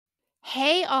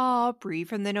Hey all, Bree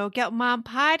from the No Guilt Mom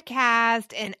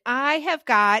podcast, and I have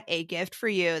got a gift for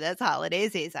you this holiday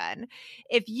season.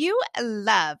 If you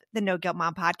love the No Guilt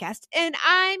Mom podcast, and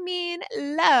I mean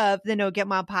love the No Guilt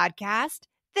Mom podcast,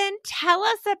 then tell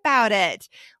us about it.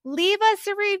 Leave us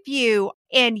a review,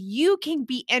 and you can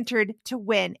be entered to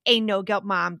win a No Guilt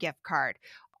Mom gift card.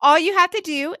 All you have to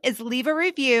do is leave a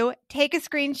review, take a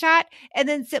screenshot, and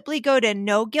then simply go to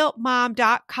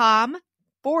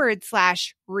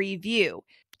noguiltmom.com/review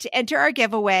to enter our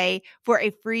giveaway for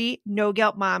a free No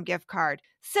Guilt Mom gift card,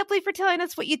 simply for telling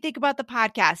us what you think about the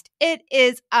podcast. It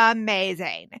is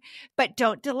amazing. But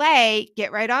don't delay.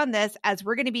 Get right on this, as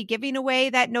we're going to be giving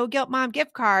away that No Guilt Mom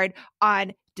gift card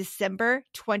on December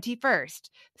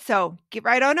 21st. So get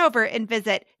right on over and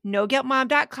visit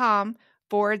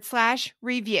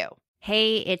noguiltmom.com/review.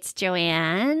 Hey, it's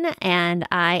Joanne, and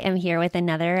I am here with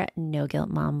another No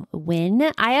Guilt Mom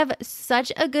win. I have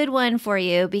such a good one for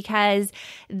you because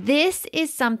this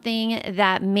is something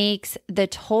that makes the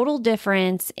total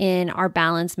difference in our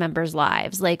Balance members'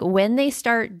 lives. Like when they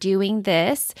start doing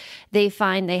this, they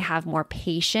find they have more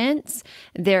patience.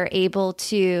 They're able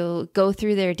to go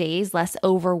through their days less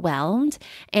overwhelmed,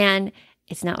 and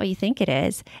it's not what you think it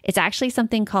is. It's actually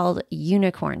something called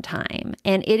unicorn time.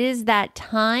 And it is that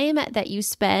time that you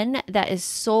spend that is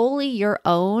solely your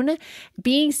own,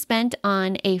 being spent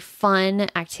on a fun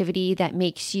activity that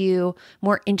makes you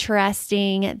more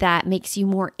interesting, that makes you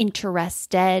more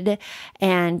interested.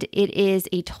 And it is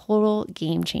a total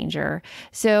game changer.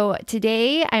 So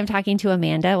today I'm talking to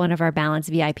Amanda, one of our Balance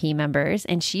VIP members,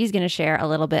 and she's going to share a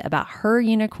little bit about her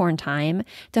unicorn time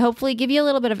to hopefully give you a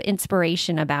little bit of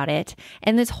inspiration about it.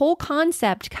 And this whole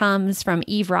concept comes from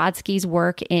Eve Rodsky's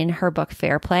work in her book,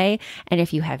 Fair Play. And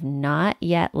if you have not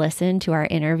yet listened to our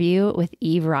interview with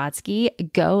Eve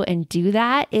Rodsky, go and do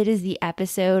that. It is the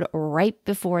episode right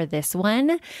before this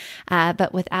one.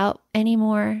 But without any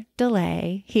more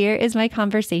delay, here is my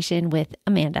conversation with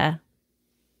Amanda.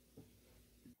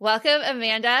 Welcome,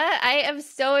 Amanda. I am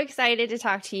so excited to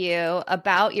talk to you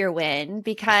about your win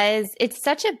because it's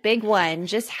such a big one.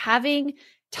 Just having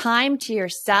time to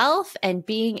yourself and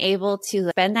being able to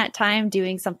spend that time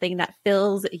doing something that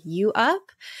fills you up.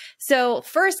 So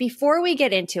first, before we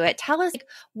get into it, tell us,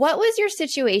 what was your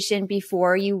situation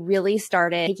before you really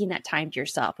started taking that time to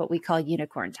yourself, what we call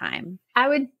unicorn time? I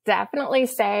would definitely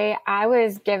say I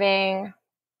was giving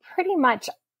pretty much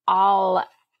all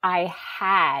I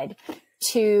had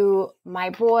to my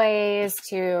boys,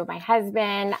 to my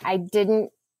husband. I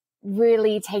didn't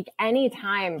really take any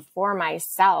time for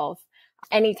myself.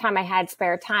 Anytime I had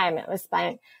spare time, it was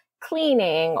spent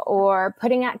cleaning or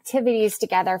putting activities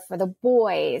together for the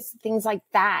boys, things like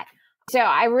that. So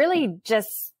I really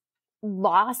just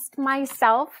lost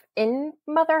myself in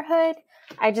motherhood.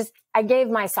 I gave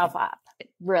myself up.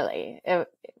 Really. It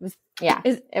was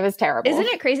terrible. Isn't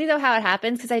it crazy though how it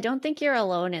happens? Because I don't think you're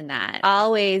alone in that.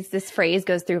 Always this phrase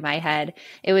goes through my head.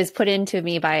 It was put into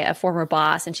me by a former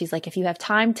boss, and she's like, if you have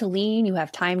time to lean, you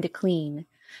have time to clean.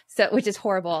 So, which is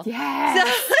horrible. Yeah.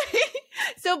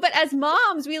 But as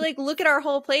moms, we look at our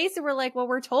whole place and we're like, well,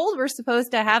 we're told we're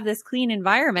supposed to have this clean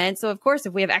environment. So of course,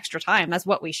 if we have extra time, that's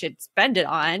what we should spend it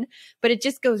on, but it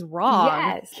just goes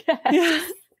wrong. Yes.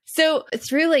 So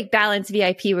through Balance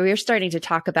VIP, where we're starting to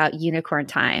talk about unicorn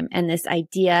time and this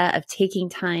idea of taking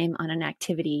time on an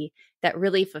activity that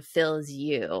really fulfills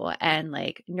you and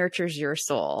nurtures your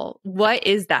soul. What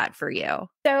is that for you?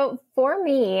 So for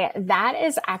me, that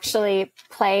is actually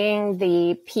playing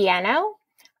the piano.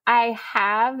 I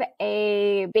have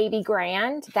a baby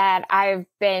grand that I've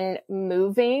been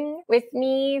moving with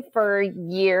me for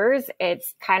years.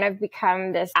 It's kind of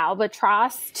become this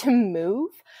albatross to move,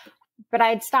 but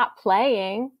I'd stopped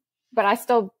playing, but I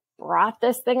still brought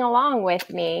this thing along with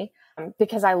me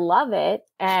because I love it.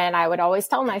 And I would always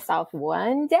tell myself,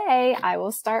 one day I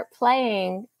will start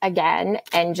playing again.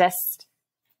 And just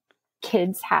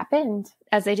kids happened.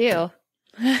 As they do.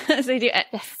 As they do.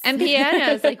 Yes. And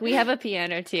pianos, we have a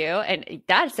piano too. And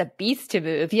that's a beast to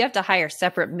move. You have to hire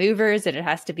separate movers and it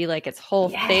has to be its whole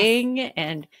thing.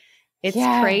 And it's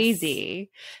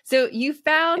crazy. So you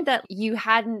found that you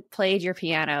hadn't played your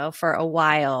piano for a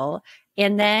while,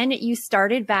 and then you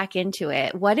started back into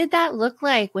it. What did that look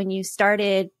like when you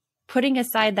started putting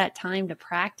aside that time to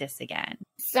practice again?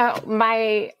 So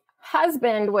my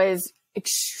husband was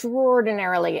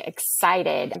extraordinarily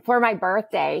excited. For my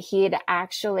birthday, he had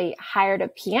actually hired a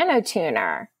piano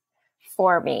tuner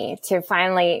for me to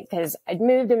finally, because I'd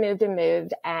moved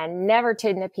and never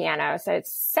tuned the piano. So it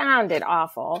sounded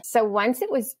awful. So once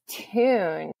it was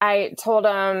tuned, I told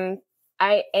him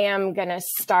I am going to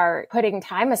start putting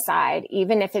time aside,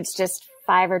 even if it's just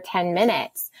 5 or 10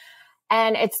 minutes.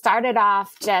 And it started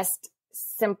off just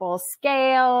simple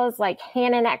scales, like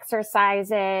hand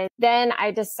exercises. Then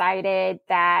I decided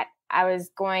that I was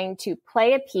going to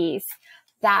play a piece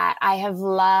that I have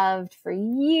loved for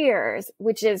years,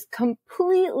 which is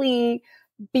completely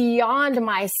beyond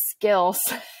my skill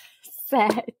set.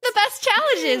 The best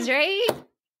challenges, right?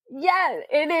 Yeah,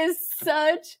 it is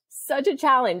such a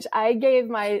challenge. I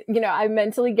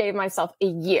mentally gave myself a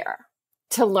year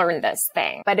to learn this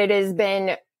thing, but it has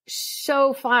been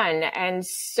so fun and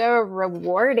so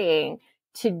rewarding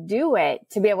to do it,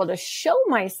 to be able to show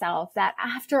myself that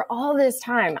after all this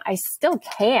time, I still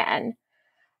can.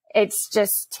 It's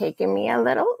just taken me a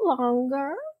little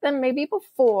longer than maybe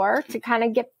before to kind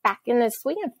of get back in the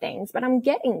swing of things, but I'm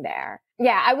getting there.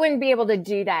 Yeah, I wouldn't be able to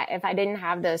do that if I didn't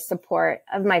have the support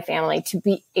of my family to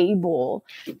be able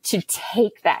to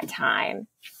take that time.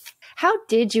 How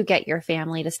did you get your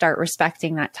family to start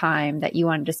respecting that time that you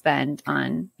wanted to spend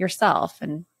on yourself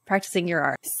and practicing your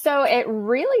art? So it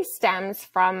really stems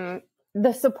from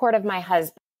the support of my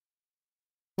husband.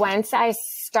 Once I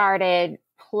started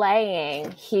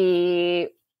playing, he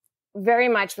very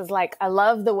much was like, I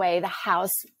love the way the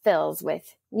house fills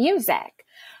with music.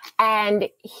 And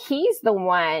he's the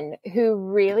one who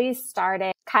really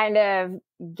started kind of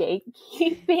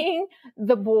gatekeeping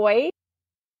the boys.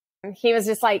 He was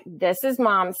just like, this is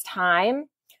mom's time.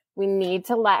 We need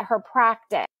to let her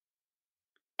practice.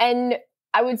 And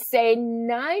I would say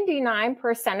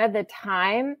 99% of the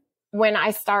time when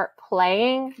I start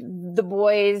playing, the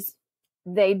boys,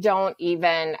 they don't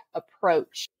even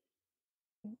approach.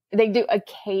 They do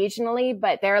occasionally,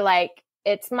 but they're like,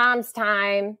 it's mom's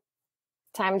time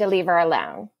to leave her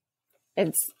alone.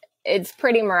 It's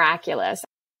pretty miraculous.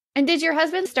 And did your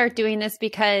husband start doing this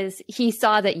because he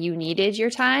saw that you needed your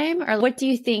time? Or what do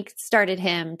you think started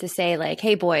him to say like,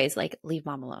 hey boys, like leave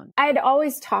mom alone? I'd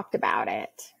always talked about it,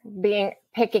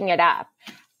 picking it up.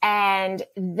 And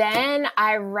then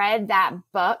I read that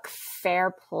book,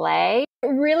 Fair Play. It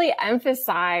really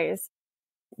emphasized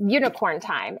unicorn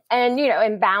time. And,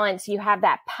 in balance, you have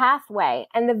that pathway.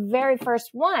 And the very first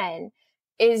one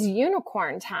is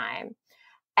unicorn time.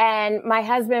 And my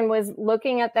husband was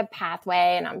looking at the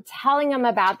pathway and I'm telling him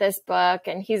about this book.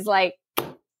 And he's like,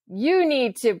 you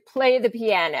need to play the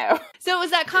piano. So it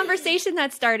was that conversation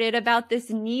that started about this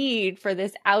need for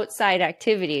this outside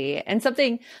activity. And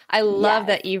something I love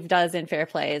that Eve does in Fair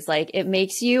Play is like, it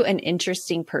makes you an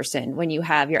interesting person when you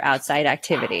have your outside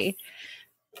activity.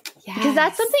 Yes. Because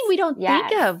that's something we don't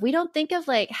think of. We don't think of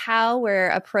like how we're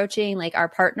approaching like our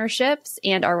partnerships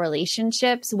and our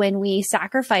relationships when we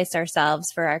sacrifice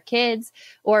ourselves for our kids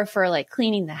or for like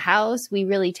cleaning the house. We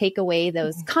really take away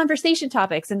those conversation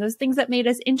topics and those things that made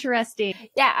us interesting.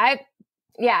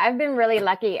 I've been really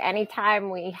lucky.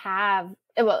 Anytime we have,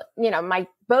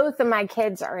 both of my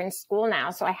kids are in school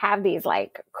now. So I have these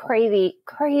like crazy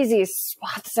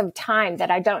swaths of time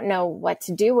that I don't know what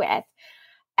to do with.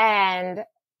 And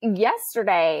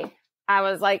yesterday I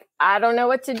was like, I don't know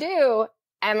what to do.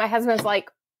 And my husband's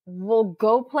like, well,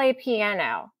 go play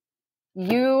piano.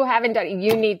 You haven't done it.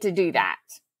 You need to do that.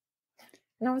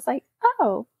 And I was like,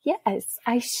 oh, yes,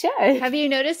 I should. Have you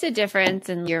noticed a difference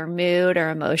in your mood or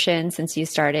emotion since you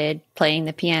started playing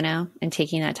the piano and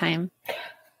taking that time?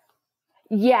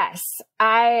 Yes,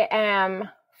 I am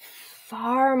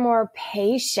far more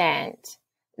patient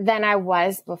than I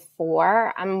was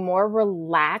before. I'm more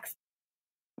relaxed.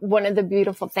 One of the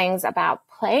beautiful things about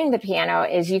playing the piano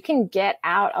is you can get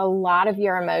out a lot of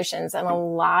your emotions and a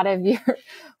lot of your,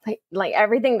 like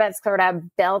everything that's sort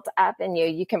of built up in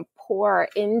you can pour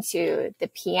into the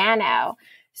piano.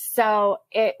 So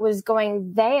it was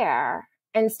going there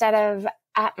instead of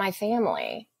at my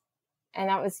family. And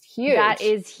that was huge. That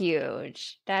is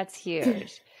huge. That's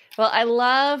huge. Well, I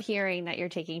love hearing that you're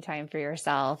taking time for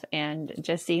yourself and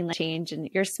just seeing the change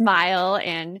in your smile.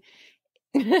 And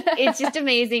it's just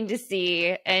amazing to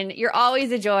see. And you're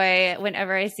always a joy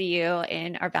whenever I see you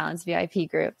in our Balance VIP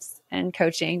groups and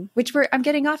coaching, which I'm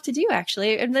getting off to do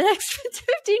actually in the next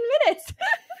 15 minutes.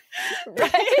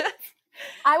 Right?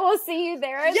 I will see you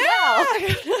there as well.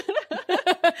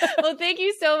 Well, thank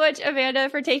you so much, Amanda,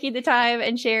 for taking the time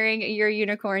and sharing your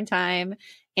unicorn time,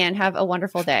 and have a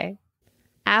wonderful day.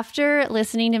 After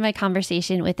listening to my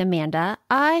conversation with Amanda,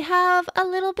 I have a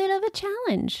little bit of a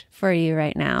challenge for you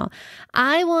right now.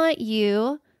 I want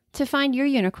you to find your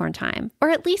unicorn time, or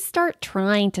at least start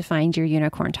trying to find your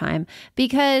unicorn time,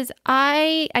 because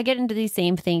I get into these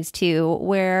same things too,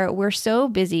 where we're so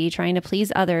busy trying to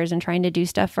please others and trying to do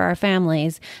stuff for our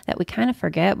families that we kind of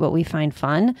forget what we find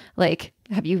fun. Like,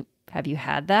 have you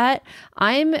had that?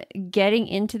 I'm getting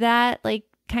into that, like,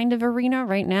 kind of arena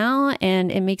right now.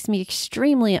 And it makes me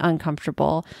extremely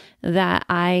uncomfortable that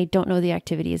I don't know the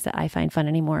activities that I find fun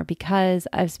anymore because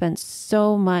I've spent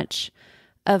so much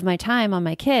of my time on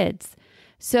my kids.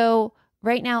 So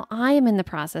right now, I am in the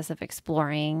process of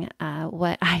exploring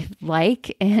what I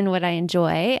like and what I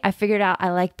enjoy. I figured out I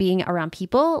like being around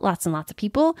people, lots and lots of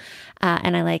people,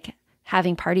 and I like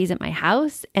having parties at my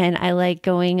house, and I like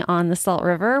going on the Salt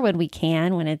River when we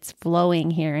can, when it's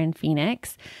flowing here in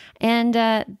Phoenix. And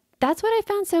that's what I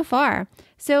found so far.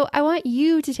 So I want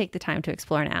you to take the time to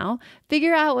explore now,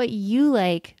 figure out what you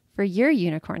like for your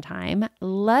unicorn time.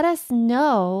 Let us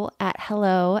know at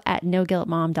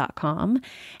hello@noguiltmom.com.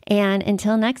 And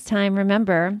until next time,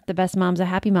 remember, the best mom's a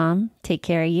happy mom. Take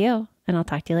care of you, and I'll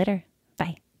talk to you later.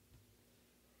 Bye.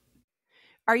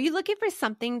 Are you looking for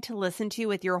something to listen to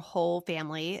with your whole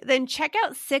family? Then check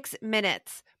out 6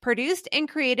 Minutes, produced and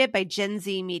created by Gen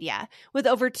Z Media. With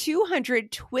over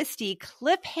 200 twisty,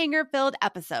 cliffhanger-filled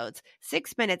episodes,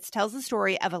 6 Minutes tells the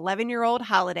story of 11-year-old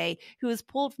Holiday, who is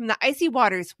pulled from the icy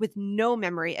waters with no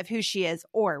memory of who she is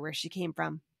or where she came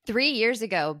from. 3 years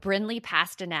ago, Brinley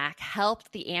Pasternak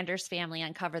helped the Anders family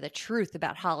uncover the truth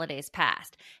about Holiday's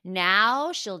past.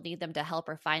 Now she'll need them to help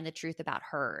her find the truth about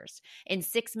hers. In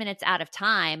 6 Minutes Out of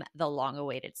Time, the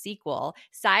long-awaited sequel,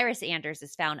 Cyrus Anders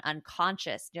is found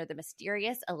unconscious near the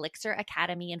mysterious Elixir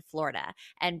Academy in Florida,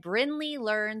 and Brinley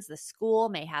learns the school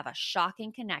may have a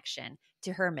shocking connection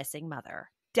to her missing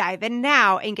mother. Dive in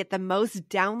now and get the most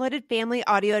downloaded family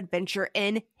audio adventure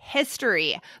in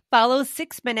history. Follow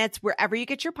 6 Minutes wherever you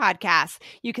get your podcasts.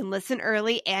 You can listen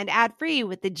early and ad-free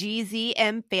with the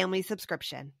GZM family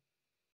subscription.